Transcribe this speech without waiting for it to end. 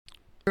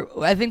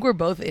I think we're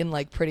both in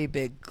like pretty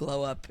big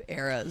glow up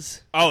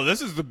eras. Oh,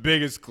 this is the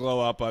biggest glow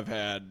up I've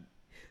had.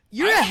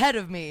 You're ahead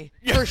of me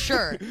for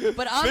sure,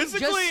 but I'm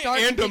physically just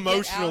starting and to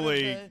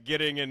emotionally get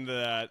getting into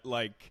that.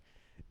 Like,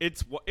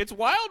 it's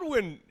wild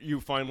when you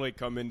finally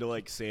come into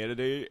like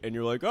sanity and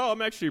you're like, oh,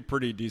 I'm actually a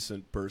pretty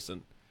decent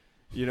person.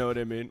 You know what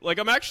I mean? Like,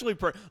 I'm actually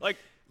like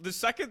the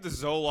second the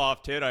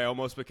Zoloft hit, I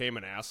almost became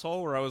an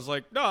asshole. Where I was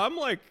like, no, I'm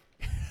like.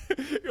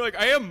 You're like,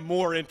 I am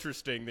more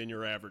interesting than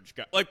your average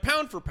guy. Like,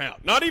 pound for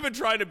pound. Not even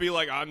trying to be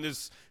like, I'm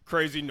this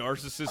crazy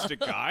narcissistic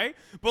guy.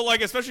 But,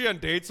 like, especially on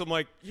dates, I'm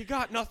like, you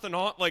got nothing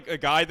on. Like, a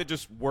guy that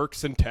just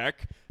works in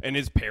tech and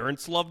his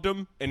parents loved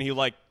him and he,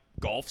 like,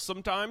 golfs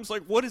sometimes.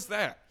 Like, what is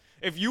that?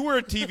 If you were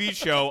a TV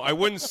show, I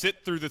wouldn't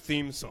sit through the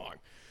theme song.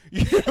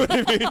 You know what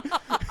I mean?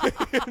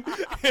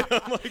 And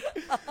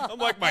I'm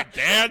like, my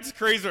dad's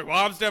crazy. My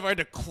mom's deaf. I had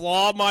to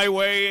claw my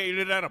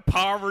way out of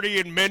poverty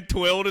and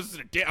mental illness.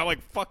 I'm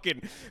like,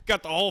 fucking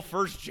got the whole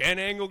first gen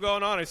angle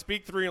going on. I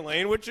speak 3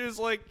 languages.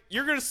 Like,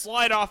 you're going to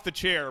slide off the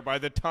chair by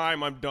the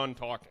time I'm done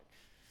talking.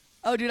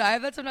 Oh, dude, I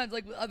have that sometimes.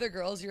 Like, with other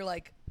girls, you're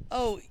like,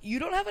 oh, you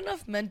don't have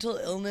enough mental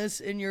illness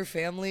in your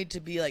family to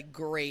be, like,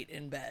 great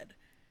in bed.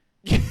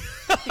 You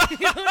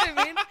know what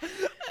I mean?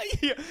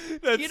 Yeah,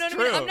 that's you know what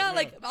true. I mean? I'm not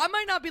like, I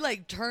might not be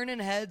like turning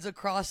heads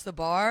across the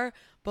bar,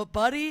 but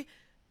buddy,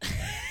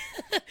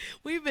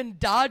 we've been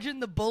dodging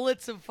the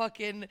bullets of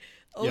fucking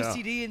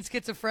OCD and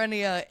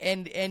schizophrenia,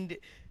 and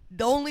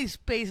the only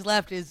space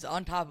left is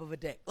on top of a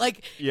dick.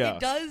 Like, it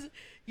does,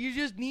 you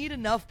just need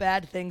enough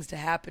bad things to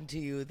happen to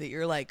you that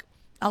you're like,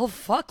 I'll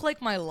fuck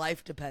like my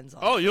life depends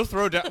on it. Oh, you'll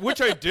throw down,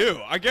 which I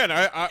do. Again,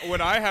 I when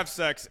I have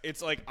sex,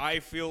 it's like I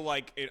feel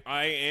like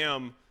I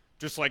am.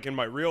 Just like in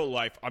my real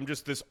life, I'm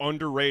just this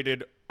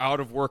underrated,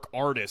 out-of-work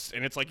artist.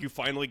 And it's like you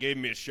finally gave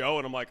me a show,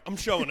 and I'm like, I'm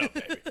showing up,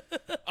 baby.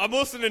 I'm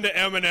listening to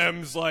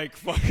Eminem's, like,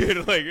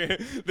 fucking,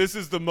 like, this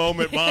is the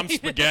moment, Mom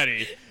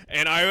Spaghetti.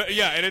 And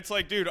and it's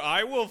like, dude,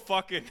 I will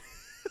fucking,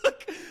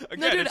 like, again,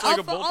 no, dude, it's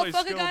like I'll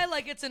fuck a guy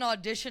like it's an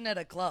audition at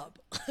a club.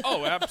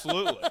 Oh,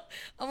 absolutely.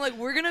 I'm like,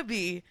 we're going to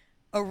be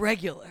a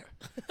regular.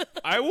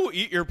 I will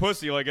eat your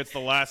pussy like it's the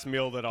last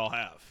meal that I'll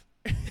have.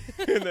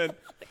 And then...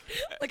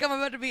 Like I'm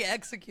about to be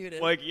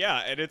executed. Like,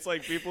 yeah, and it's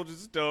like people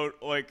just don't,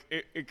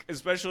 like,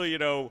 especially, you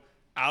know,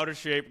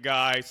 out-of-shape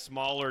guy,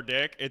 smaller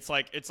dick. It's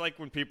like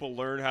when people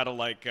learn how to,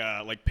 like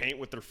paint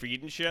with their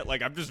feet and shit.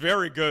 Like, I'm just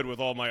very good with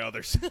all my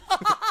others.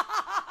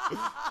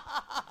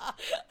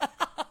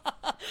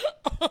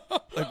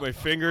 Like, my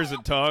fingers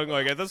and tongue.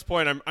 Like, at this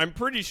point, I'm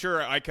pretty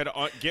sure I could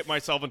get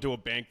myself into a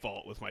bank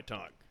vault with my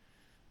tongue.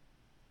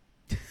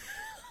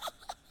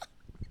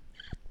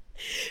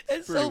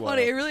 It's so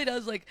funny. It really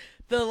does, like,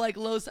 the, like,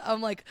 low...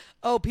 I'm like,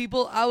 oh,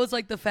 people... I was,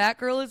 like, the fat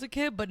girl as a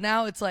kid, but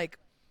now it's like,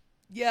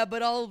 yeah,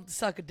 but I'll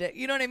suck a dick.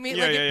 You know what I mean?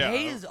 Yeah, like, it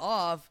pays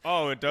off.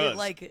 Oh, it does.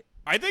 Like...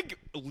 I think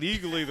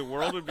legally the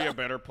world would be a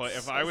better place.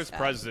 If I was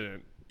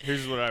president,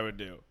 here's what I would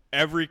do.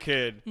 Every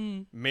kid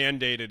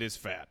mandated is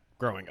fat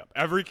growing up.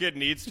 Every kid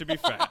needs to be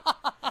fat.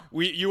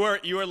 You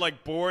are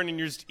like born and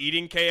you're just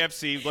eating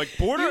KFC. Like,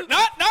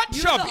 not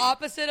you're chubby. the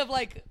opposite of,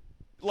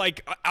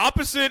 like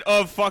opposite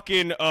of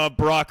fucking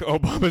Barack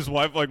Obama's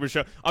wife, like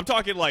Michelle. I'm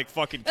talking like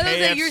fucking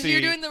KFC.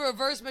 You're doing the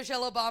reverse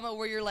Michelle Obama,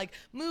 where you're like,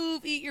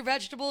 move, eat your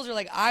vegetables, or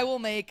like, I will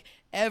make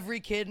every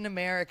kid in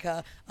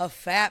America a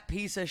fat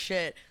piece of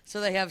shit so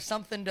they have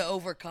something to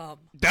overcome.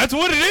 That's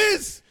what it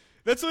is.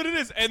 That's what it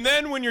is. And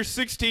then when you're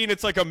 16,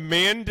 it's like a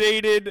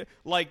mandated,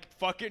 like,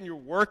 fucking you're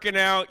working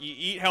out, you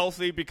eat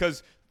healthy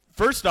because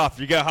first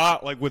off, you get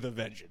hot, like, with a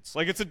vengeance.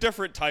 Like, it's a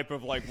different type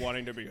of, like,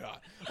 wanting to be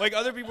hot. Like,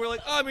 other people are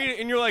like, oh, I mean,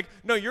 and you're like,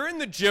 no, you're in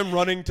the gym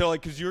running to,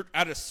 like, because you're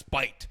out of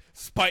spite.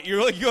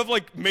 You're like, you have,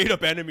 like,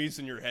 made-up enemies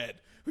in your head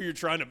who you're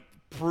trying to,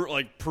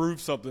 prove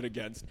something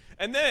against.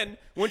 And then,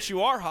 once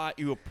you are hot,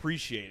 you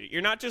appreciate it.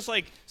 You're not just,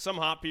 like, some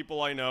hot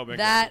people I know.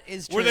 That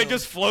is true. Where they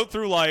just float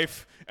through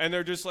life, and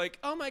they're just like,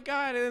 oh, my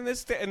God, and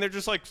this, and they're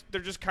just, like, they're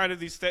just kind of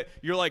these,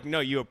 you're like, no,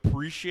 you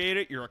appreciate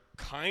it. You're a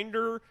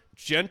kinder,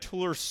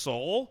 gentler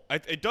soul.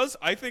 It does,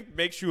 I think,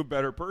 makes you a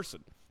better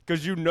person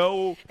because you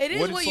know it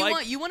is what you like.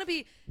 want. You want to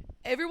be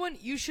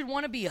you should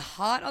want to be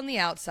hot on the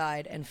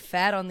outside and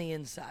fat on the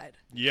inside.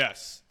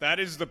 Yes, that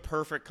is the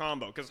perfect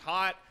combo because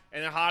hot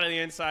and hot on the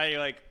inside, you're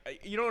like,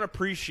 you don't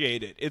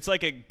appreciate it. It's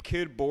like a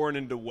kid born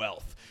into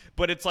wealth,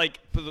 but it's like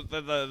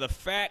the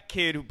fat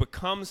kid who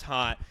becomes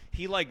hot.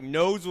 He like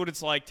knows what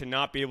it's like to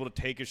not be able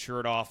to take his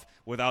shirt off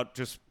without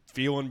just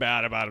feeling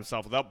bad about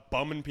himself, without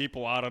bumming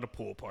people out at a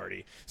pool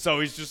party. So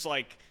he's just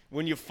like,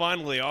 when you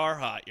finally are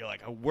hot, you're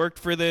like, I worked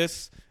for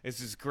this. This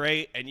is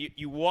great. And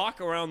you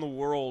walk around the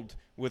world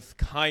with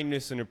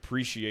kindness and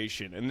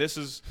appreciation. And this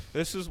is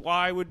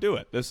why I would do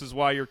it. This is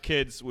why your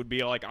kids would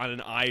be like on an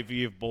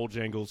IV of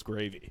Bojangles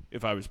gravy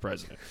if I was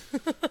president.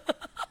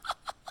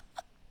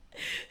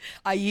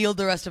 I yield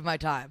the rest of my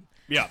time.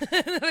 Yeah.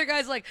 The other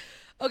guy's like,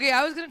 okay,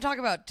 I was going to talk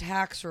about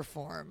tax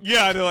reform.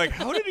 Yeah, they're like,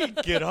 how did he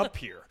get up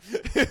here?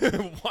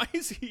 Why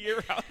is he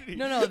here? How did he?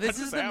 No, this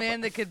is the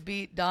man that could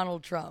beat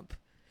Donald Trump.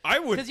 I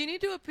would. Because you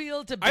need to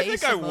appeal to I base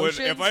think I emotions.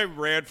 would. If I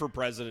ran for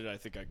president, I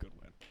think I could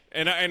win.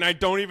 And I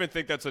don't even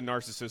think that's a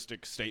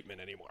narcissistic statement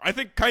anymore. I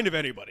think kind of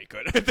anybody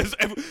could.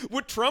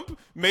 What Trump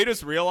made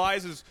us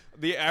realize is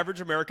the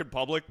average American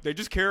public, they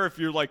just care if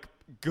you're, like,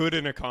 good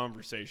in a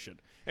conversation.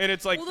 And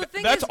it's like, well,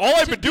 that's all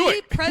I've been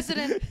doing.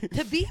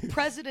 To be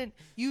president,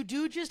 you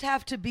do just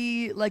have to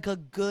be, like, a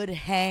good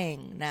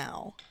hang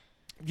now.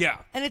 Yeah.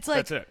 And it's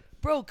like, that's it.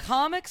 Bro,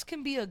 comics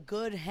can be a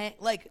good hang.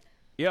 Like,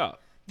 yeah.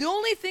 The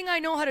only thing I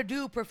know how to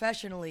do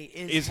professionally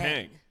is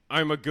hang.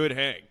 I'm a good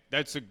hang.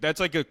 That's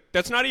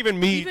not even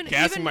me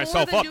gassing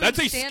myself up. That's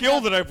a skill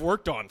that I've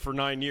worked on for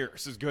 9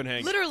 years. Is good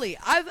hanging. Literally,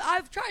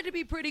 I've tried to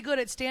be pretty good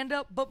at stand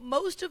up, but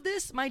most of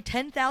this, my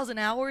 10,000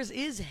 hours,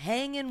 is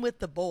hanging with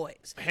the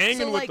boys.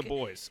 Hanging with the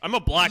boys. I'm a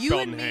black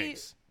belt in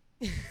hangs.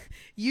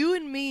 You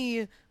and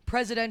me,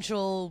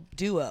 presidential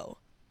duo.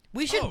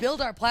 We should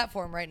build our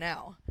platform right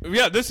now.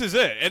 Yeah, this is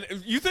it.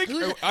 And you think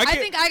I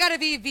think I gotta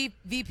be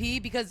VP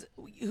because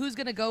who's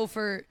gonna go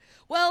for?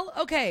 Well,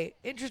 okay,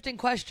 interesting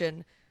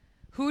question.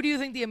 Who do you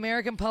think the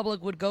American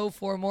public would go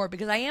for more?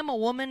 Because I am a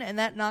woman, and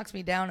that knocks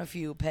me down a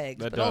few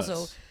pegs. But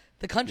also,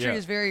 the country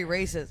is very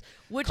racist.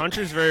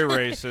 Country's very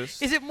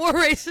racist. Is it more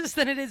racist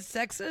than it is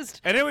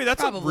sexist? Anyway,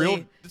 that's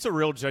a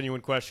real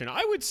genuine question.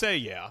 I would say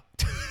yeah.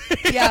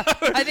 Yeah,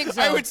 I think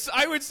so.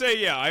 I would say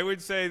yeah. I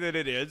would say that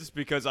it is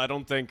because I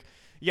don't think.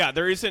 Yeah,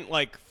 there isn't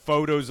like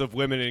photos of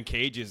women in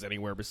cages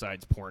anywhere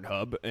besides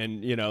Pornhub,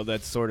 and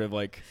that's sort of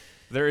like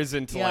there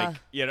isn't like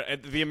the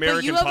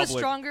American public.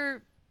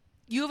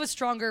 You have a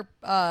stronger.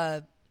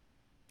 I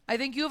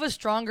think you have a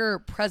stronger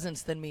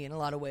presence than me in a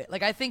lot of ways.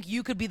 Like I think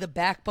you could be the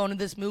backbone of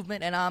this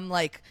movement, and I'm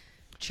like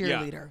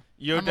cheerleader.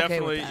 Yeah.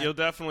 You'll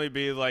definitely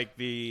be like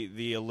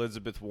the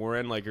Elizabeth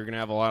Warren. Like you're gonna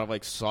have a lot of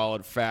like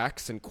solid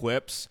facts and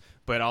quips.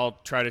 But I'll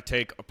try to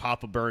take a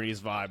Papa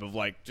Bernie's vibe of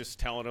like just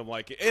telling him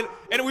like,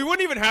 and we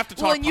wouldn't even have to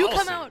talk. Well, and you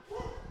policy. come out.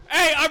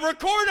 Hey, I'm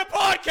recording a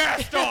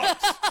podcast,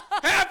 dogs.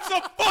 Have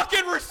some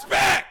fucking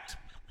respect.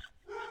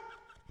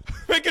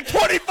 Making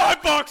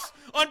 $25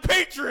 on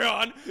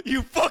Patreon,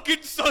 you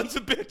fucking sons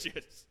of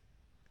bitches.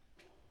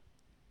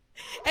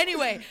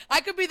 Anyway,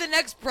 I could be the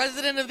next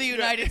president of the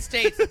United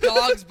States.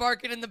 Dogs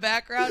barking in the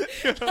background.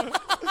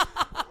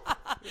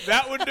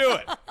 That would do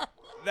it.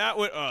 That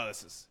would. Oh,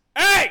 this is.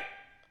 Hey.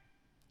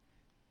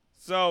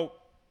 So,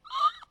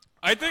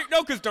 I think,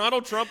 no, because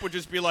Donald Trump would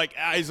just be like,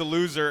 he's a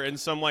loser, and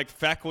some, like,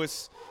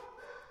 feckless...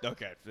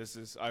 Okay, this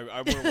is... I'm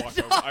going to walk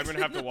over. I'm going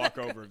to have to walk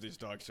over if these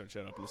dogs don't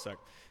shut up in a sec.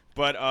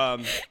 But,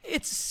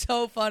 It's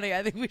so funny.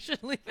 I think we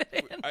should leave it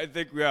in. I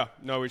think, yeah,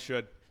 no, we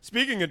should.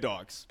 Speaking of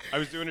dogs, I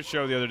was doing a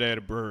show the other day at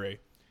a brewery,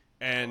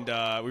 and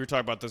we were talking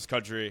about this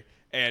country,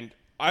 and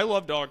I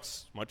love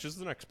dogs much as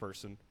the next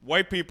person.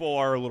 White people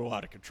are a little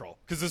out of control.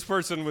 Because this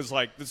person was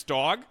like, this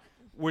dog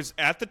was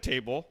at the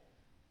table...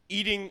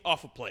 eating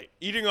off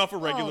a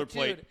regular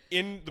plate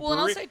in the brewery.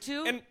 And I'll say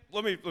too. And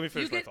let me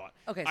finish my thought.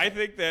 Okay. I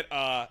think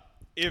that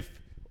if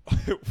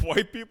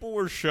white people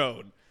were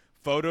shown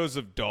photos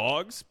of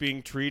dogs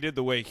being treated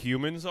the way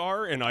humans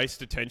are in ICE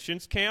detention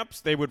camps,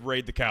 they would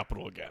raid the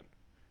Capitol again.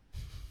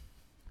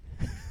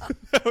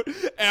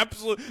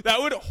 That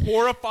would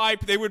horrify.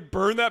 They would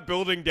burn that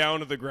building down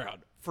to the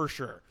ground for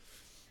sure.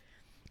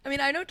 I mean,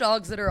 I know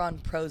dogs that are on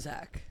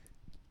Prozac.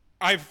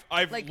 I've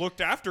looked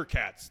after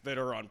cats that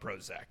are on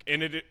Prozac,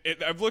 and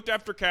I've looked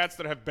after cats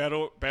that have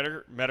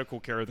better medical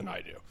care than I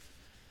do.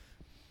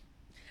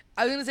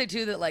 I was gonna say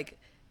too that like,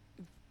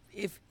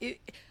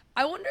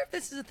 I wonder if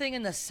this is a thing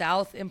in the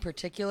South in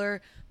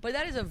particular, but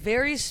that is a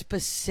very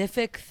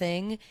specific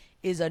thing.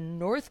 Is a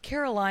North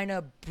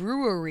Carolina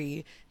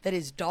brewery that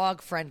is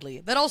dog friendly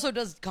that also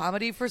does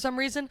comedy for some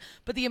reason.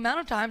 But the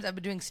amount of times I've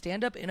been doing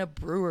stand up in a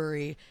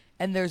brewery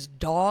and there's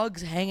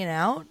dogs hanging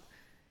out.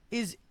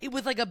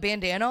 With like a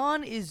bandana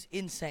on is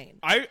insane.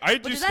 I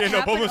do stand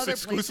up almost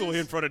exclusively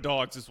in front of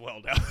dogs as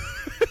well now.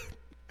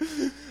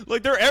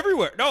 Like they're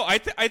everywhere. No, I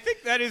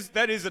think that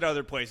is at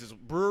other places.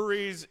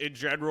 Breweries in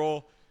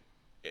general,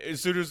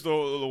 as soon as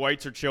the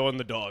whites are chilling,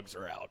 the dogs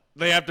are out.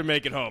 They have to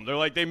make it home. They're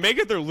like, they make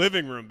it their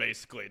living room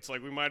basically. It's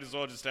like we might as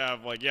well just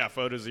have like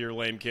photos of your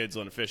lame kids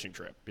on a fishing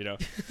trip,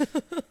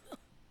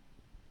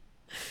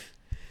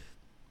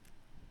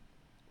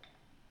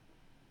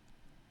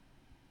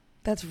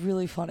 That's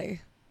really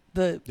funny.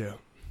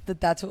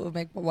 That's what would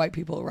make white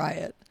people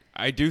riot.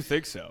 I do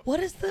think so. What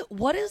is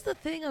the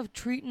thing of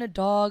treating a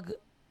dog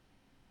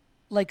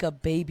like a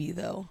baby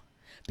though?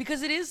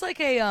 Because it is like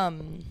a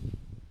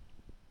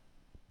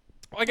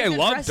like I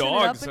love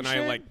dogs and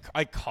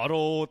I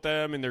cuddle with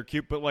them and they're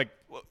cute, but like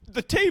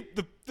the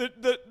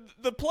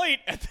plate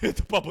at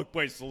the public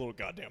place is a little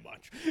goddamn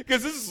much.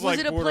 Because this is was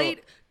it a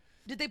plate?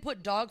 Did they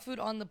put dog food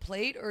on the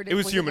plate or it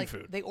was human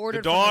food? They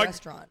ordered the dog from the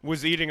restaurant.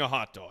 Was eating a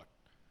hot dog.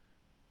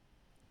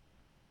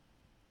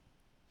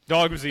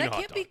 Dog was eating a hot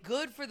dog. That can't be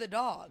good for the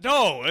dog.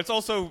 No, it's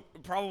also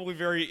probably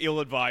very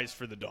ill-advised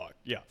for the dog.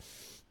 Yeah.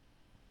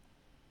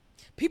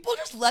 People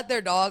just let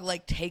their dog,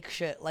 like, take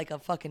shit like a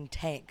fucking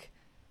tank.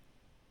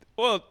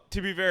 Well,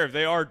 to be fair, if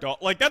they are dog,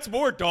 like that's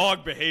more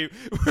dog behavior.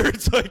 Where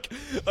it's like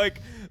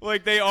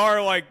they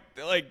are like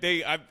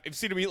they. I've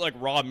seen them eat like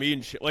raw meat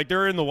and shit. Like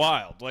they're in the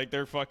wild. Like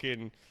they're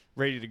fucking.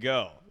 ready to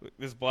go.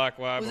 This black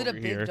lab Was it over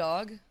a here. big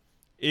dog?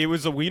 It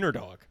was a Wiener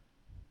dog.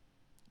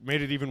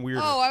 Made it even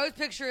weirder. Oh, I was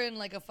picturing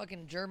like a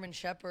fucking German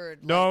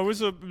Shepherd. No, it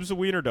was a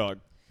Wiener dog.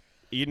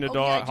 Eating a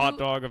hot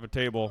dog off a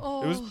table.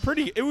 Oh.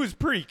 It was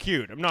pretty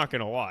cute. I'm not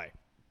gonna lie,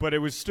 but it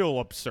was still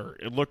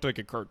absurd. It looked like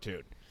a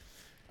cartoon.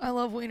 I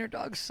love Wiener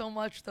dogs so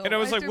much, though. And I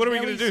was like, what are we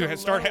going to do?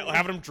 Start low?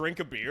 having them drink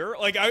a beer?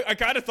 Like, I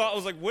kind of thought, I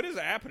was like, what is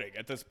happening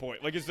at this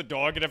point? Like, is the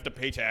dog going to have to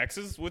pay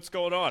taxes? What's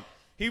going on?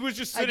 He was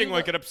just sitting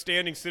like an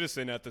upstanding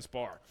citizen at this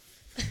bar.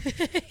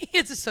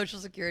 It's a social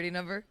security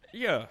number.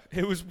 Yeah,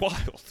 it was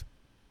wild.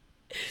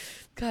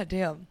 God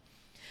damn.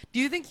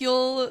 Do you think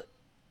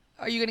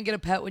are you going to get a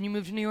pet when you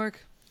move to New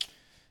York?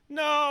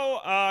 No,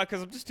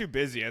 because I'm just too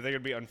busy. I think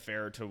it'd be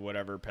unfair to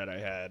whatever pet I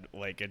had.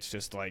 Like, it's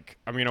just like,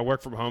 I mean, I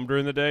work from home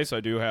during the day, so I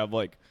do have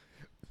like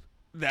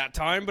that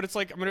time. But it's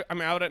like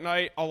I'm out at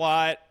night a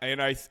lot,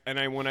 and I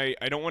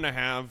don't want to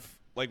have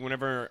like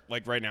whenever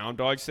like right now I'm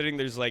dog sitting.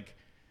 There's like,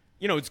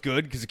 it's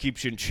good because it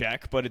keeps you in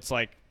check, but it's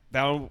like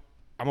now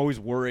I'm always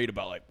worried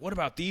about like what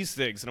about these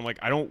things, and I'm like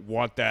I don't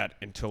want that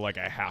until like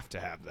I have to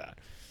have that.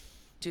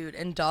 Dude,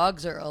 and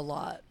dogs are a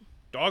lot.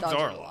 Dogs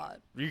are a lot.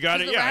 You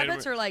got it. The Yeah.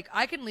 rabbits are like,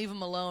 I can leave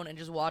them alone and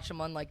just watch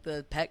them on like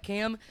the pet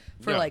cam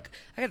for like,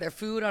 I got their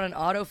food on an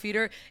auto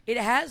feeder. It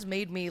has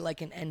made me like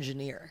an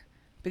engineer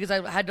because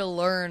I had to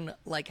learn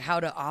like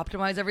how to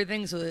optimize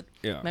everything so that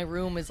my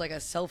room is like a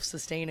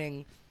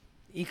self-sustaining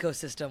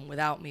ecosystem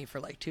without me for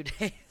like 2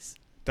 days.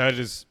 That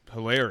is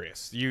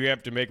hilarious. You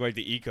have to make like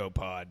the eco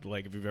pod.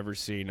 Like if you've ever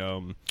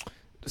seen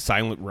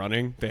Silent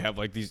Running, they have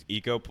like these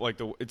it's like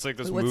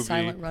this movie. What's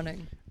Silent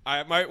Running?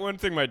 One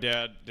thing my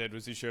dad did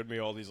was he showed me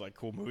all these like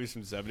cool movies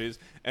from the 70s,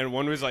 and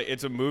one was like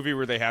it's a movie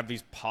where they have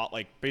these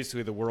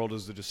basically the world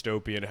is a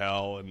dystopian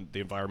hell and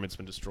the environment's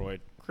been destroyed.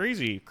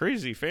 Crazy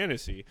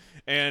fantasy,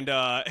 and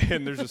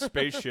there's a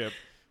spaceship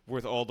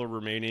with all the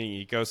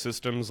remaining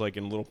ecosystems like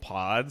in little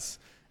pods,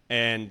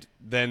 and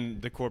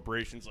then the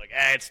corporation's like,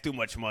 it's too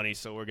much money,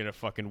 so we're gonna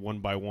fucking one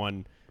by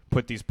one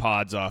put these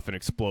pods off and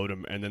explode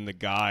them, and then the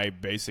guy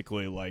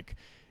basically like,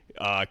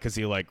 because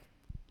he like.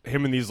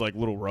 Him and these like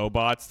little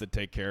robots that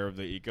take care of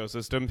the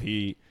ecosystem,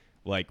 he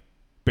like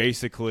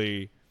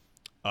basically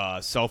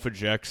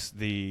self-ejects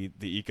the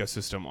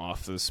ecosystem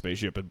off the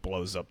spaceship and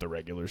blows up the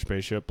regular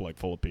spaceship like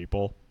full of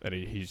people, and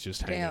he's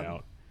just hanging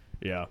out.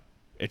 Yeah,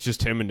 it's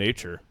just him and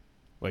nature,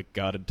 like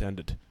God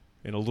intended,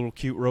 in a little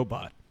cute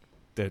robot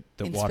that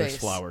waters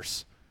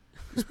flowers.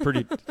 It's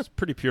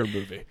pretty pure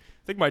movie.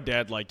 I think my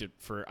dad liked it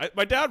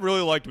my dad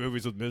really liked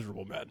movies with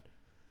miserable men.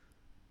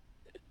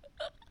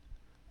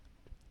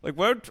 Like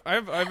what? I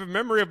have a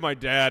memory of my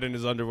dad in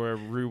his underwear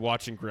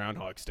rewatching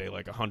Groundhog's Day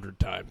like 100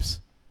 times.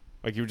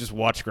 Like he would just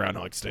watch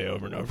Groundhog's Day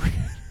over and over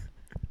again.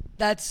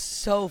 That's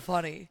so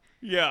funny.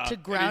 Yeah. To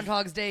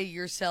Groundhog's Day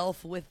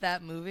yourself with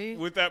that movie?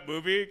 With that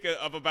movie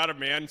of about a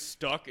man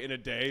stuck in a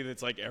day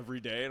that's like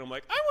every day. And I'm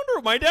like, I wonder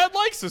if my dad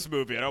likes this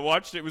movie. And I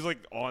watched it. It was like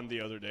on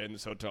the other day in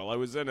this hotel I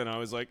was in. And I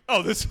was like,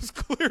 oh, this is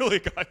clearly a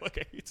guy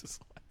like hates his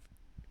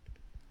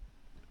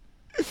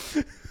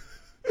life.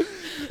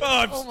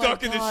 I'm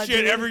stuck in this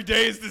shit. Dude. Every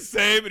day is the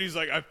same. And he's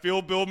like, I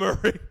feel Bill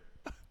Murray.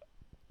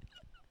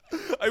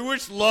 I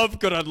wish love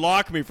could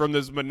unlock me from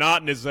this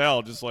monotonous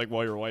hell, just like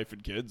while your wife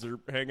and kids are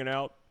hanging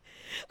out.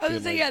 I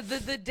was going to say,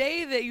 the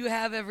day that you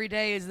have every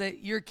day is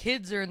that your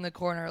kids are in the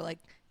corner like,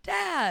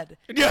 Dad,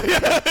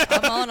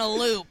 I'm on a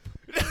loop.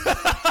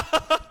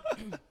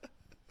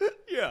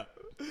 Yeah.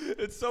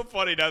 It's so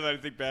funny now that I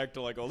think back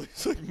to like all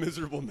these like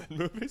miserable men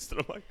movies that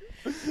I'm like,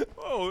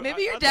 oh.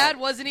 Maybe your dad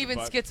wasn't even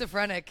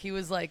schizophrenic. He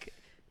was like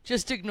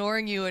just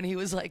ignoring you, and he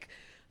was like,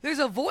 there's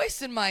a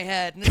voice in my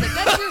head. And it's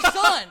like, that's your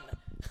son.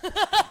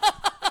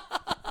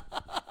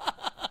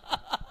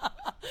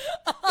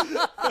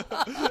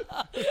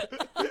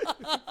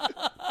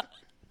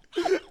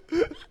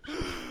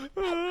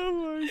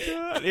 Oh my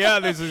God. Yeah,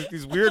 there's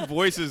these weird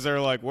voices that are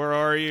like, where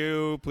are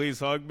you? Please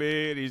hug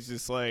me. And he's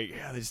just like,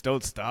 yeah, they just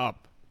don't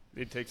stop.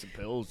 They take some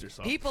pills or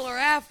something. People are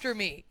after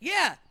me.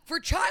 Yeah,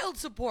 for child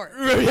support.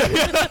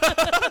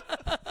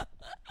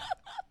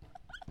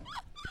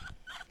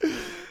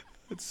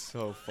 It's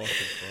so fucking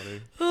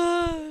funny.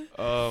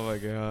 Oh my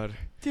God.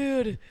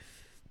 Dude.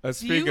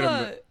 Speaking of,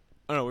 I don't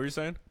know, what were you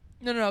saying?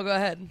 No, go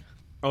ahead.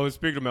 Oh,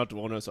 speaking of mental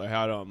illness, I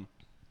had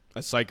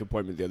a psych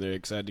appointment the other day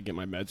because I had to get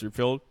my meds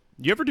refilled.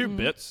 You ever do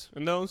bits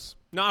in those?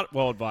 Not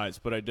well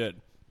advised, but I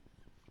did.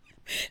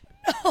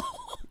 No.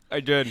 I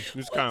did.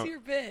 Just What's your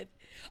bit?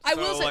 I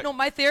will say, no,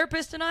 my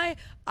therapist and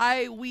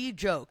we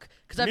joke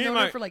because I've known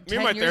her for like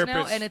 10 years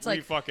now, and it's like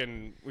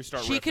we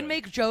start. She riffing. can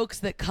make jokes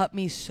that cut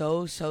me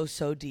so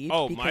deep.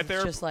 Oh, because my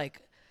therapist. Just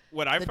like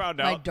when I found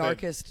out my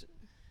darkest.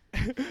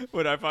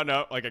 When I found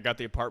out, like I got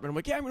the apartment, I'm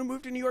like, yeah, I'm gonna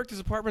move to New York. This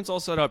apartment's all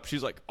set up.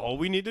 She's like, all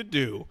we need to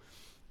do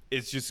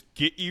is just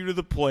get you to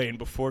the plane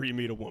before you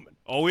meet a woman.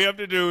 All we have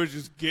to do is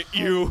just get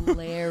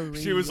Hilarious.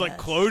 you. She was like,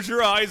 close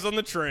your eyes on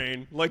the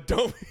train. Like,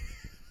 don't.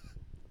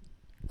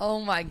 Oh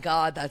my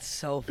God, that's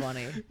so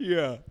funny.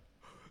 Yeah.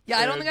 Yeah,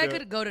 I don't think I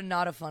could go to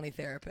not a funny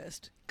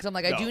therapist because I'm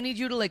like, I do need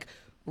you to like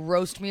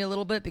roast me a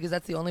little bit because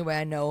that's the only way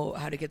I know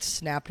how to get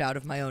snapped out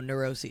of my own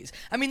neuroses.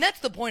 I mean, that's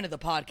the point of the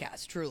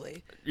podcast,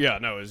 truly. Yeah,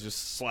 no, it's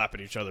just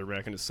slapping each other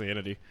back into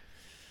sanity.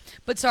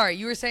 But sorry,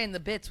 you were saying the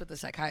bits with the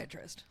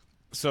psychiatrist.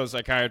 So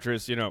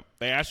psychiatrists,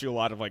 they ask you a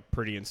lot of like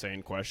pretty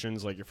insane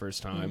questions like your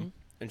first time. Mm-hmm.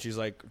 And she's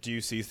like, do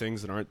you see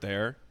things that aren't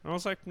there? And I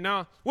was like,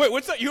 nah. Wait,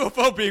 what's that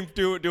UFO being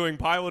doing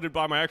piloted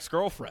by my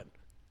ex-girlfriend?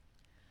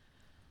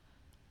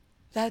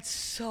 That's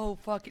so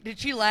fucking... Did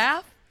she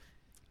laugh?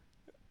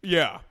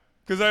 Yeah,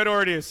 because I had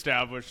already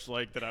established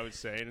like that I was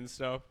sane and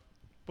stuff.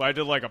 But I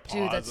did like a pause.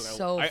 Dude, that's and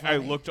so funny. I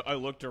looked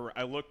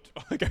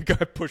like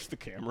I pushed the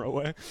camera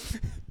away.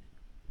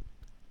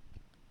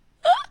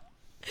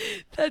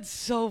 That's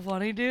so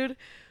funny, dude.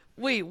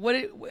 Wait,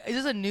 is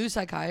this a new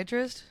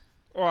psychiatrist?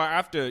 Well, I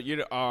have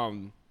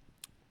to,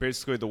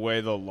 basically the way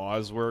the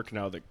laws work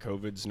now that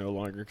COVID's no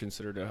longer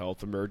considered a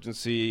health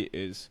emergency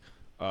is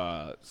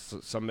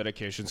some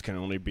medications can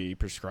only be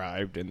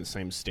prescribed in the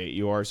same state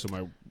you are.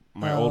 So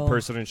my old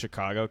person in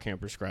Chicago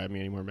can't prescribe me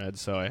any more meds,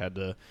 so I had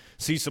to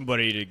see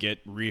somebody to get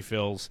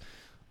refills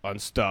on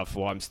stuff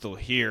while I'm still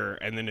here,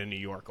 and then in New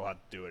York I'll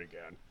have to do it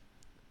again.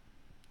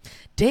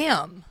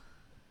 Damn.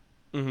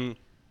 Mm-hmm.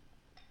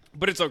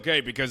 But it's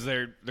okay because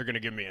they're going to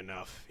give me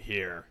enough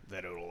here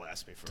that it'll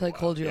last me for a while. To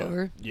hold you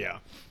over? Yeah.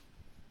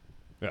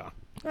 Yeah.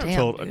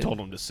 Damn, I told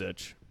them to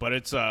sitch. But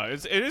it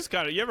is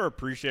kind of, you ever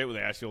appreciate when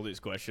they ask you all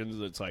these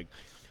questions? It's like,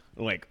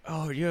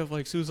 oh, you have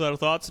like suicidal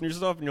thoughts and your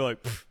stuff? And you're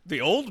like,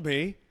 the old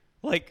me,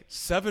 like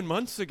 7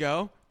 months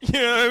ago. You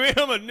know what I mean?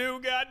 I'm a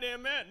new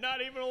goddamn man.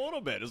 Not even a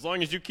little bit. As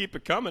long as you keep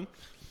it coming.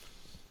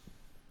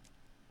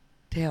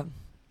 Damn.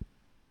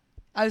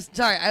 I was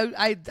sorry.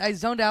 I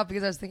zoned out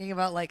because I was thinking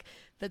about like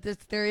that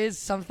there is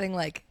something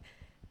like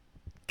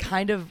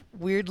kind of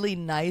weirdly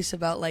nice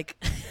about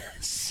like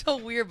so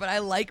weird, but I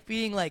like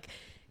being like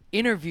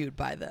interviewed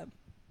by them.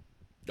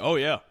 Oh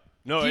yeah.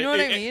 No, do you know what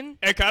I mean?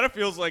 It kind of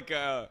feels like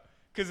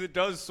because it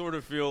does sort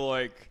of feel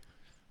like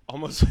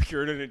almost like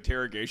you're in an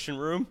interrogation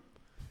room,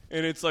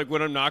 and it's like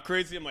when I'm not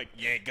crazy, I'm like,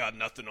 you ain't got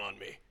nothing on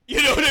me.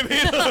 You know what I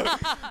mean?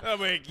 I'm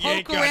like, you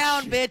ain't poke got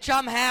around, shit. bitch.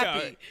 I'm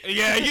happy.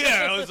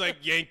 Yeah. I was like,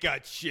 you ain't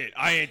got shit.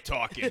 I ain't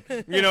talking.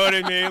 You know what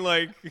I mean?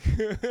 Like,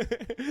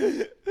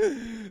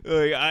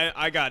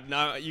 I got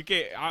no. You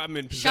can't. I'm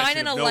in possession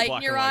shining of a no light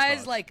black in your and white eyes,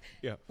 thoughts. like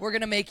Yeah. we're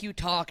gonna make you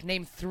talk.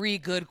 Name 3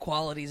 good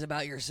qualities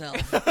about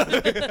yourself.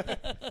 I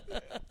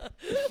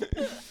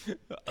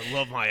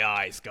love my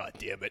eyes. God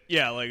damn it.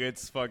 Yeah, like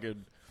it's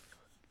fucking.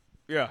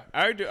 Yeah,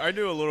 I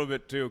do a little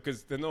bit too,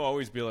 because then they'll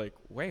always be like,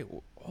 wait,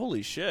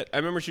 holy shit. I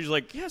remember she's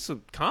like, yeah,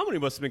 so comedy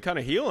must have been kind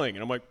of healing.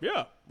 And I'm like,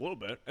 yeah, a little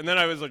bit. And then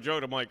I was like,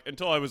 joking, I'm like,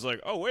 until I was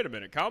like, oh, wait a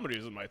minute, comedy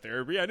isn't my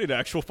therapy. I need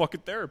actual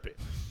fucking therapy.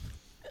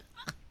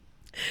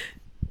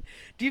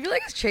 Do you feel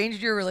like it's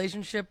changed your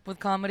relationship with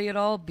comedy at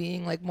all,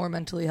 being like more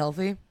mentally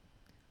healthy?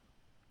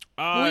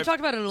 Well, we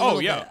talked about it a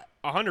little bit. Oh,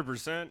 yeah,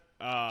 100%,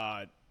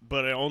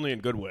 but only in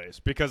good ways,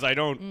 because I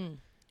don't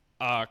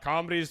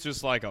comedy is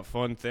just like a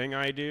fun thing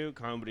I do.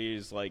 Comedy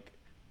is like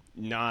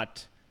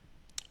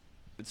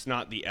it's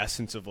not the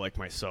essence of like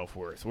my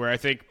self-worth, where I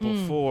think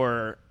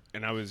before,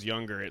 and I was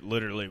younger, it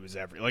literally was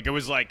it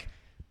was like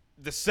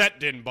the set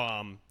didn't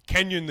bomb,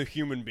 Kenyon the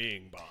human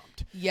being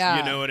bombed. Yeah.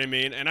 You know what I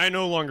mean? And I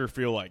no longer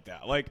feel like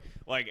that. Like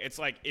it's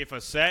like if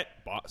a set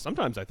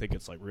sometimes I think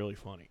it's like really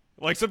funny.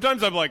 Like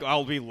sometimes I'm like,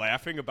 I'll be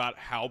laughing about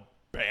how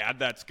bad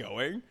that's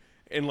going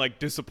and like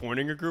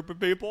disappointing a group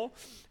of people.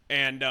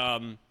 And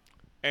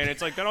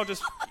it's like, then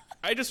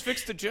I just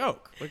fixed the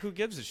joke. Like, who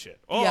gives a shit?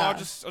 Oh, yeah. I'll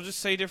just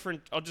say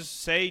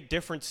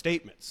different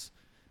statements.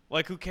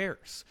 Like, who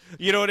cares?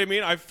 You know what I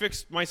mean? I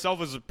fixed myself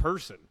as a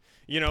person.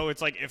 You know,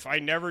 it's like if I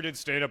never did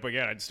stand up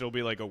again, I'd still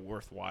be like a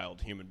worthwhile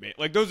human being.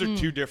 Like, those are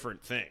two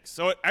different things.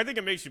 So I think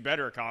it makes you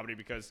better at comedy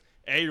because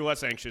A, you're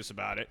less anxious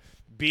about it.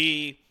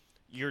 B,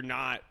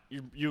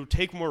 you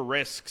take more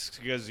risks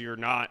because you're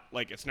not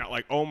like, it's not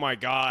like, oh my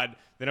God,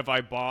 then if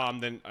I bomb,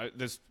 then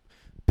this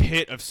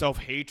pit of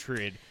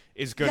self-hatred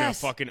is going to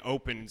fucking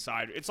open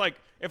inside. It's like,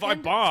 if I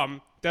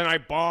bomb, then I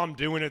bomb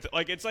doing it.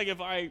 Like, it's like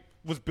if I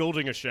was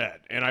building a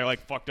shed and I,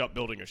 like, fucked up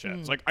building a shed.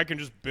 It's like, I can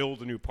just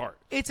build a new part.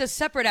 It's a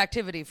separate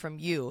activity from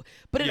you.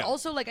 But it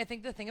also, like, I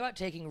think the thing about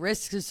taking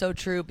risks is so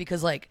true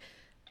because, like,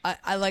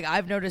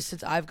 I've noticed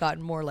since I've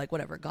gotten more, like,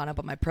 whatever, gone up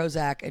on my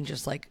Prozac and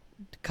just, like,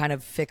 kind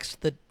of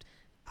fixed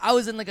I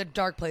was in, like, a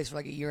dark place for,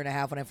 like, a year and a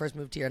half when I first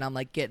moved here, and I'm,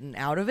 like, getting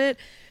out of it.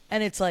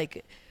 And it's,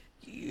 like,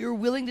 you're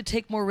willing to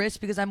take more risks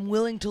because I'm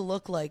willing to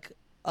look, like,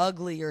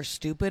 ugly or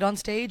stupid on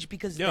stage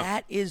because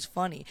that is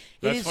funny.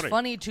 It is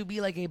funny to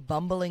be like a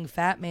bumbling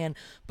fat man,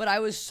 but I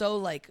was so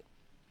like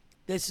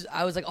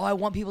I was like, oh, I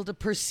want people to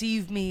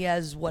perceive me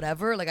as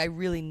whatever. Like I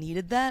really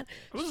needed that.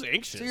 I was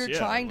anxious. So you're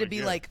trying to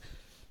be like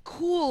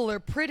cool or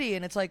pretty,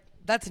 and it's like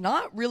that's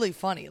not really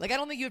funny. Like I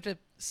don't think you have to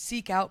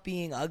seek out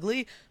being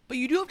ugly, but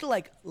you do have to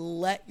like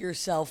let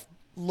yourself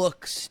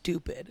look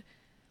stupid.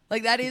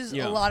 Like that is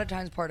a lot of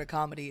times part of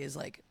comedy is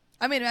like,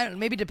 I mean,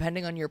 maybe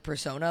depending on your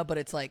persona, but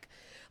it's like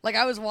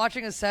I was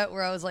watching a set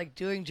where I was like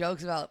doing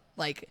jokes about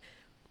like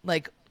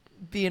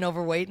being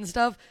overweight and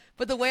stuff.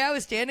 But the way I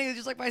was standing, it was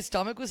just like my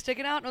stomach was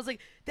sticking out. And I was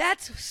like,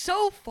 that's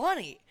so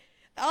funny.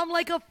 I'm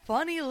like a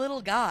funny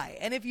little guy.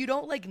 And if you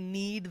don't like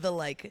need the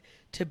like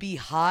to be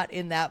hot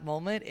in that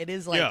moment, it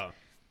is like,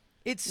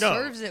 it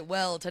serves it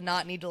well to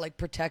not need to like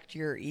protect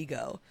your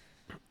ego.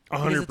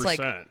 100%. Like,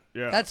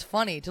 yeah. That's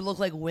funny to look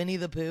like Winnie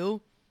the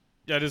Pooh.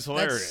 That is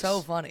hilarious. That's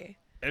so funny.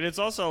 And it's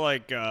also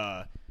like,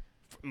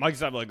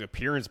 Mike's not like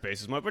appearance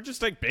basis, but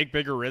just like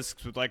bigger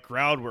risks with like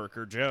crowd work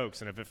or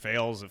jokes. And if it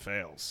fails, it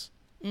fails.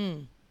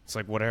 It's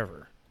like,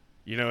 whatever.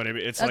 You know what I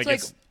mean? It's like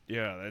it's,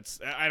 that's,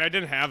 and I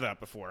didn't have that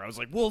before. I was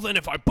like, well, then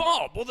if I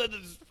bomb, well, then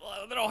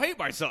I'll hate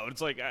myself.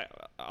 It's like,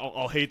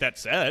 I'll hate that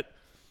set.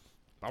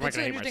 I'm not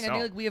going to hate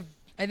myself.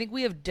 I think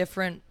we have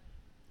different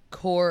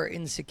core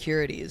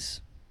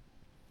insecurities,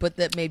 but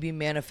that maybe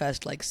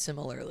manifest like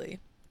similarly.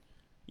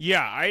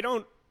 Yeah,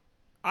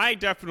 I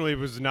definitely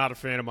was not a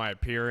fan of my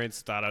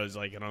appearance. Thought I was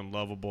like an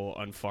unlovable,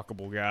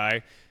 unfuckable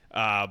guy.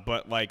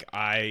 But like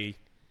I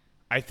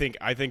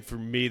think for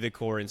me the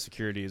core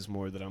insecurity is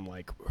more that I'm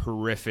like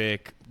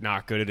horrific,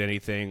 not good at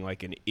anything,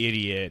 like an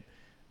idiot,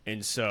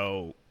 and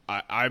so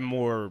I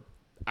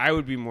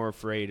would be more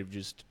afraid of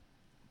just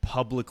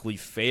publicly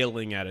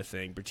failing at a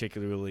thing,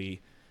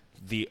 particularly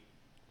the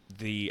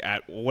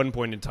at one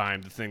point in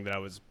time the thing that I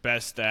was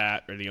best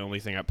at, or the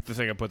thing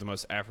I put the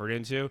most effort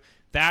into.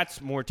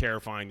 That's more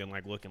terrifying than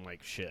like looking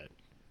like shit.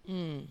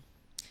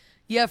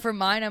 Yeah, for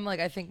mine, I'm like,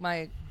 I think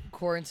my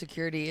core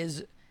insecurity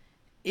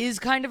is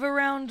kind of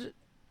around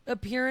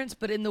appearance,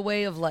 but in the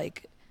way of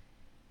like,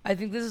 I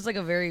think this is like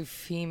a very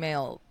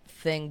female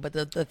thing, but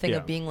the thing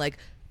of being like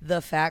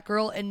the fat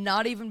girl, and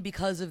not even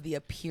because of the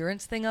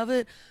appearance thing of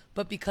it,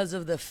 but because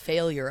of the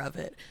failure of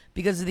it,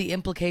 because of the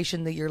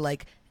implication that you're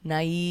like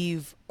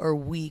naive or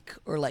weak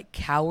or like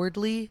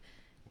cowardly,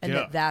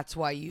 and that's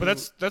why you.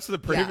 But that's the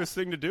bravest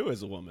thing to do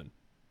as a woman.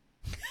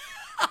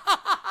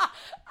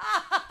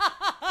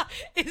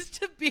 Is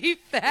to be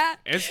fat.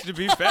 It's to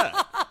be fat.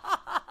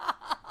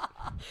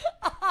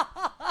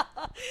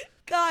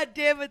 God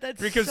damn it,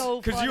 that's so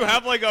funny. Because you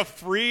have like a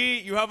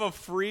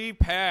free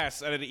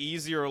pass at an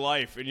easier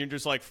life, and you're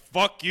just like,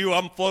 fuck you,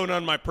 I'm floating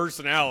on my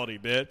personality,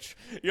 bitch.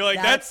 You're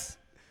like, that's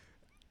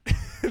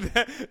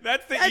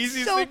the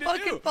easiest so thing to do.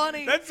 fucking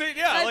funny. That's it,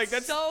 yeah.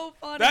 That's so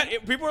funny.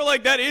 People are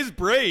like, that is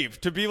brave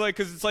to be like,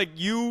 because it's like,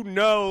 you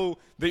know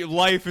that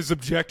life is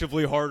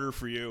objectively harder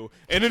for you,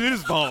 and it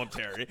is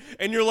voluntary.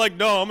 And you're like,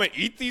 no, I'm going to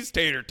eat these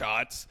tater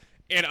tots,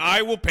 and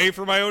I will pay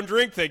for my own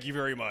drink, thank you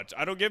very much.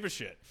 I don't give a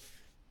shit.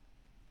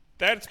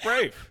 That's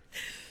brave.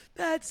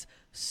 That's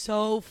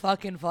so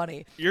fucking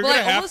funny. You're going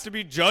to have to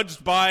be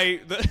judged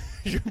by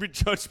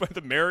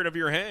the merit of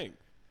your hang,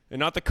 and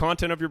not the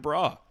content of your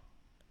bra.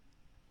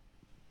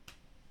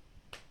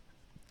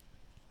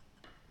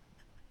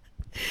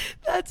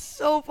 That's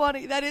so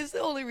funny. That is the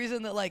only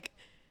reason that like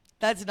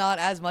that's not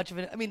as much of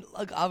it. I mean,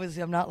 like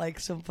obviously I'm not like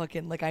some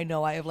fucking like, I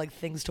know I have like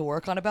things to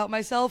work on about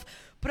myself,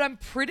 but I'm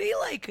pretty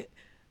like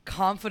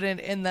confident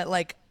in that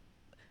like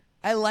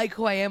I like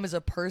who I am as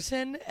a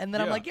person, and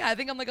then I'm like, I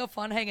think I'm like a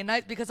fun hanging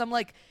night, because I'm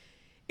like,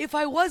 if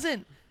I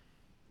wasn't,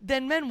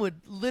 then men would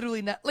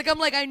literally not like, I'm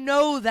like, I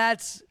know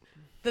that's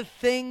the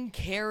thing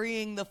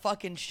carrying the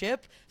fucking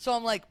ship, so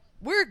I'm like,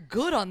 we're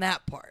good on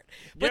that part.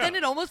 But then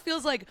it almost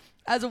feels like,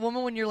 as a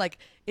woman, when you're like,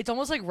 it's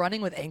almost like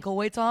running with ankle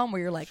weights on,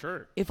 where you're like,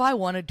 if I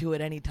wanted to at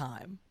any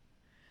time,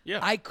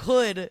 I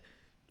could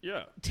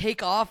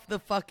take off the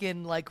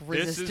fucking like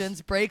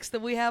resistance brakes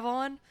that we have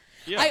on.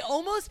 Yeah. I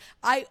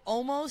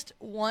almost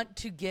want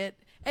to get,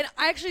 and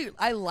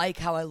I like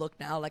how I look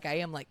now. Like I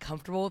am like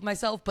comfortable with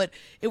myself, but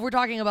if we're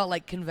talking about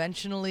like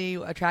conventionally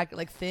attractive,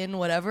 like thin,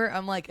 whatever,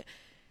 I'm like,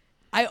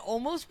 I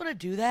almost want to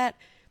do that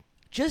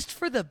just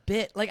for the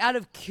bit, like out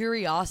of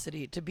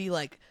curiosity, to be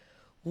like,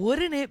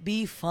 wouldn't it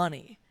be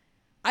funny?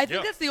 I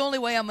think that's the only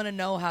way I'm gonna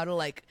know how to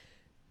like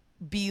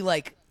be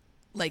like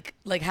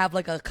have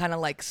like a kind of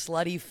like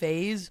slutty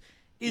phase,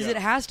 is it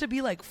has to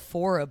be like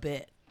for a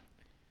bit.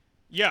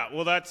 Yeah,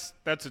 well that's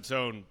its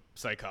own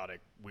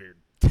psychotic weird.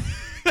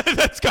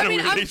 That's kind of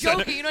weird. I'm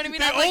joking, you know what I mean?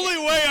 The only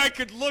way I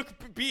could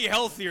be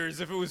healthier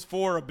is if it was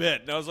for a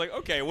bit. And I was like,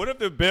 okay, what if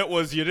the bit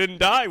was you didn't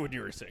die when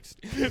you were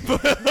 60?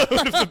 What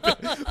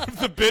if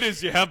the bit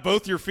is you have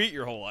both your feet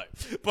your whole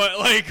life? But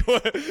like,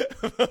 isn't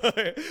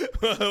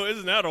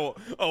that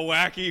a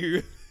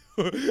wacky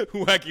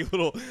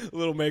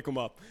little make 'em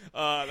up?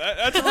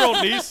 That's a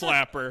real knee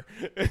slapper.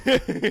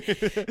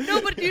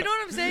 No, but you know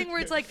what I'm saying?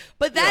 Where it's like,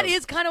 but that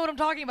is kind of what I'm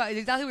talking about. Is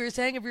exactly what you're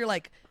saying. If you're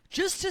like,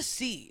 just to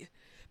see.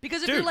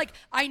 Because if you're like,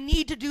 I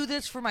need to do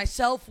this for my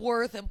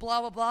self-worth and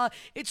blah, blah, blah,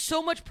 it's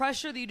so much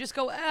pressure that you just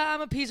go, I'm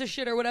a piece of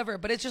shit or whatever.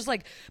 But it's just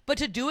like, but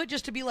to do it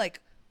just to be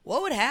like,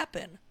 what would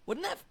happen?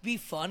 Wouldn't that be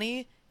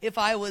funny if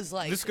I was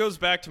like... This goes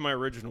back to my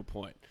original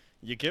point.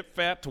 You get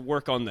fat to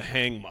work on the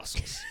hang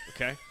muscles,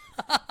 okay?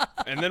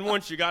 And then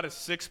once you got a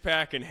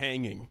six-pack and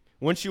hanging,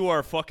 once you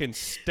are fucking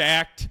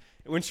stacked,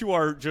 once you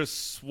are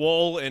just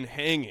swole and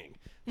hanging,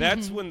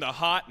 that's when the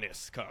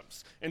hotness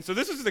comes. And so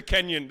this is the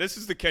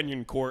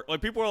Kenyan court. Like,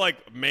 people are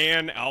like,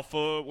 man,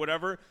 alpha,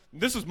 whatever.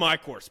 This is my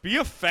course. Be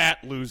a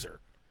fat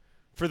loser.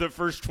 for the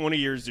first 20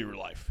 years of your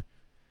life.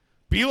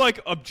 Be like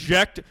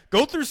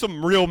go through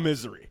some real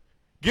misery.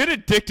 Get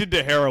addicted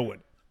to heroin.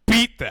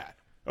 Beat that,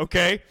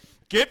 okay?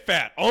 Get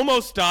fat.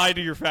 Almost die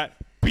to your fat.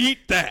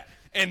 Beat that.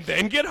 And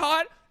then get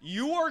hot.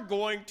 You are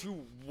going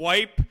to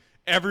wipe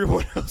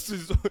everyone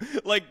else's,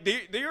 like,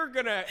 they are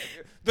gonna,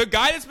 the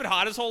guy that's been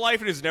hot his whole life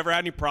and has never had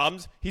any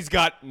problems, he's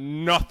got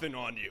nothing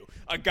on you.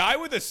 A guy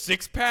with a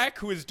six-pack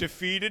who has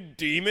defeated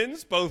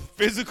demons, both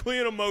physically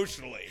and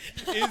emotionally,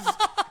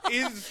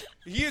 he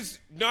is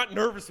not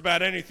nervous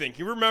about anything.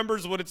 He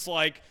remembers what it's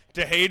like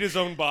to hate his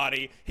own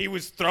body. He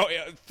was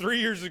 3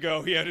 years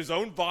ago, he had his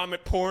own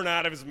vomit pouring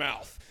out of his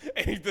mouth,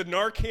 and the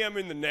Narcan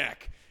in the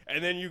neck,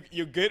 and then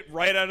you get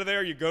right out of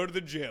there, you go to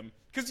the gym.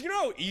 Because you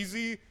know how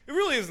easy, it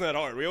really isn't that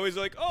hard. We always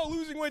like, oh,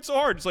 losing weight's so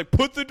hard. It's like,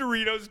 put the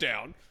Doritos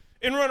down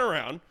and run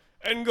around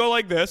and go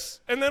like this,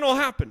 and then it'll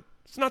happen.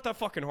 It's not that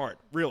fucking hard,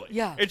 really.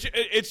 Yeah.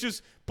 It's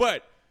just,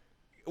 but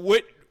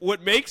what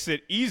makes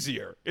it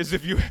easier is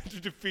if you have to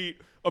defeat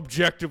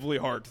objectively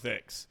hard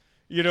things.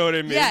 You know what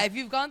I mean? Yeah, if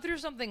you've gone through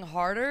something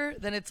harder,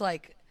 then it's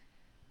like,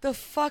 the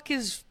fuck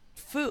is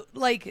food?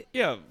 Like,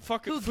 yeah,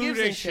 fucking food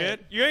ain't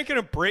shit. You ain't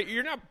gonna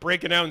you're not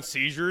breaking down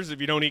seizures if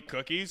you don't eat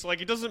cookies.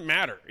 Like, it doesn't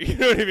matter. You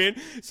know what I mean?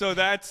 So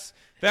that's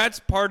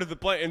part of the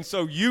play. And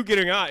so you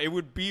getting out, it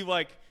would be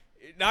like,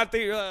 not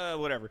the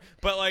whatever,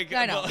 but like,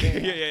 I know.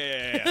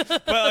 Yeah.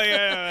 But like,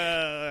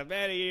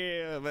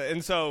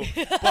 and so,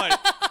 but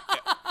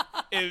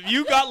if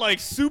you got like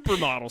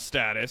supermodel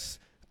status,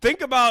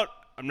 think about.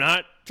 I'm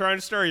not trying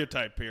to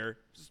stereotype here.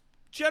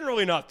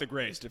 Generally not the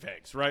greatest of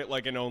hangs, right?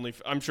 Like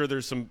I'm sure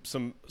there's some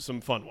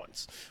fun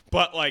ones,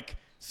 but like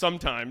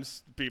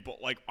sometimes people,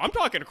 like, I'm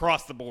talking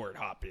across the board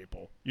hot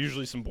people,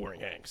 usually some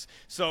boring hangs.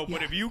 So,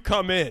 but if you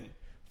come in,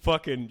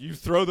 fucking, you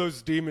throw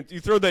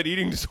that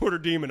eating disorder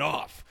demon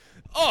off.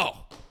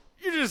 Oh,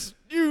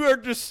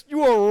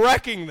 you are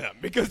wrecking them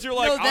because you're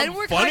like, no, then I'm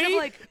we're funny kind of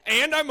like,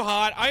 and I'm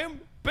hot. I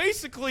am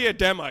basically a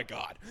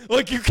demigod.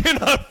 Like, you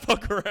cannot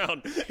fuck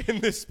around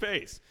in this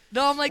space.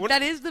 No, I'm like,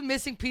 that is the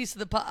missing piece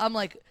of the I'm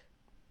like,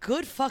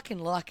 good fucking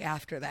luck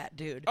after that,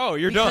 dude. Oh,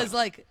 you're done. Because,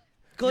 like,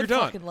 good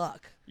fucking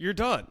luck. You're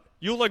done.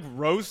 You'll, like,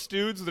 roast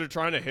dudes that are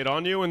trying to hit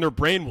on you, and their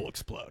brain will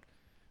explode.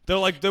 They're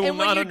like, they will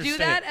not understand. And when you do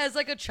that as,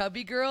 like, a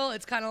chubby girl,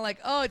 it's kind of like,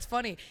 oh, it's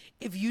funny.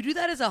 If you do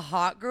that as a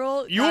hot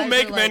girl, you will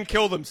make men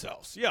kill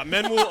themselves. Yeah,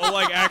 men will,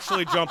 like,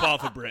 actually jump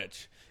off a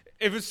bridge.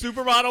 If a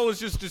supermodel is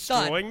just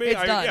destroying me,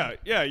 it's done.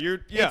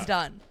 It's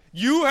done.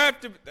 You have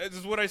to. This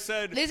is what I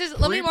said.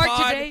 Let me mark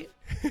today.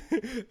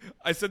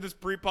 I said this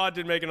pre-pod,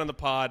 didn't make it on the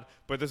pod,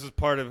 but this is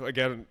part of,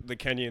 again, the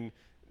Kenyan.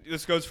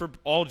 This goes for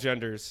all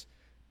genders.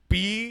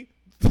 Be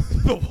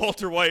the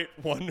Walter White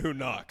one who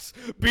knocks.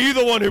 Be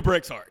the one who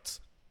breaks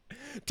hearts.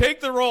 Take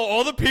the role,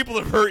 all the people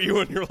that hurt you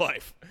in your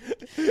life.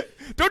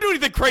 Don't do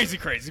anything crazy,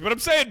 but I'm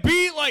saying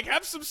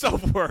have some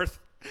self-worth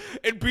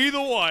and be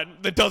the one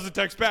that doesn't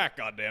text back,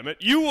 goddammit.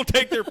 You will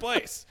take their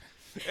place.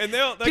 And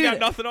they got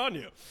nothing on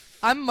you.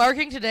 I'm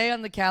marking today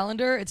on the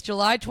calendar. It's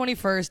July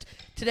 21st.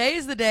 Today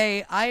is the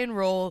day I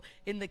enroll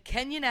in the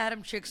Kenyan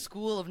Adamcik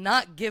School of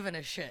Not Giving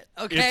a Shit.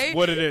 Okay? It's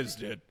what it is,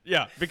 dude.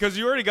 Yeah, because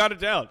you already got it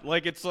down.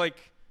 Like, it's like,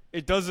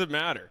 it doesn't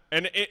matter.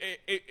 And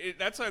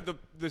that's like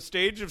the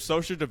stage of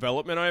social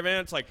development I'm in.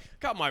 It's like,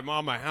 got my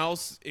mom a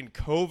house in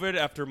COVID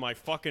after my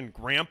fucking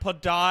grandpa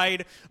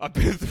died. I've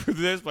been through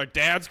this. My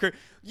dad's crazy.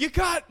 You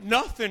got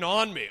nothing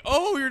on me.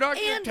 Oh, you're not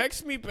going to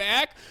text me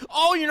back?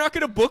 Oh, you're not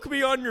going to book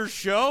me on your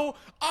show?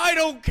 I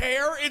don't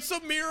care. It's a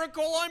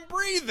miracle I'm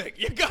breathing.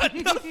 You got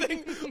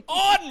nothing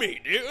on me,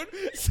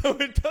 dude. So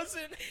it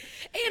doesn't.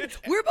 And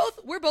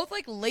we're both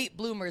like late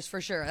bloomers for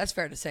sure. That's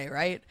fair to say,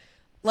 right?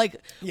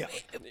 Like,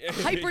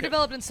 hyper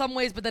developed in some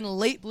ways, but then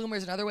late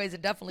bloomers in other ways.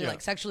 And definitely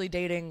like sexually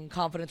dating,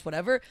 confidence,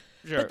 whatever.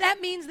 Sure. But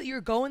that means that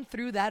you're going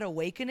through that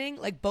awakening,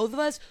 like both of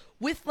us,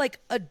 with like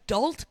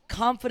adult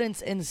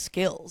confidence and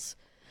skills.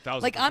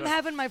 1,000%. Like, I'm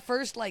having my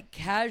first like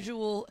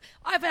casual.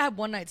 I've had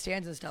one night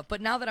stands and stuff, but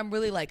now that I'm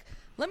really like,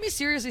 let me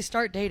seriously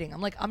start dating.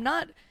 I'm like, I'm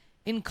not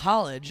in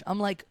college. I'm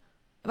like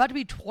about to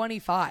be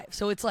 25.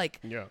 So it's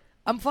like,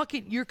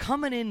 you're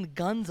coming in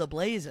guns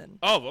a-blazing.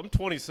 Oh, I'm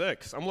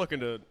 26. I'm looking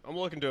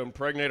to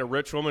impregnate a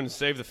rich woman and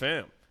save the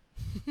fam.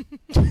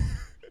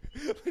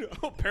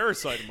 I'll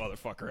parasite a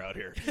motherfucker out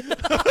here.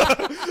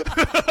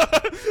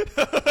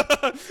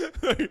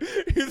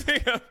 You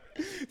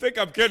think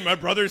I'm kidding? My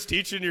brother's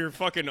teaching your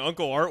fucking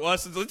uncle art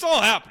lessons. It's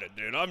all happening,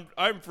 dude.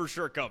 I'm for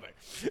sure coming.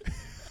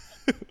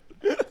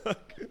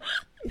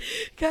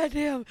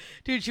 Goddamn.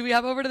 Dude, should we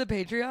hop over to the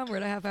Patreon? We're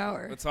at a half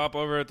hour. Let's hop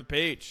over at the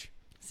page.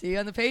 See you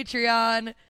on the Patreon.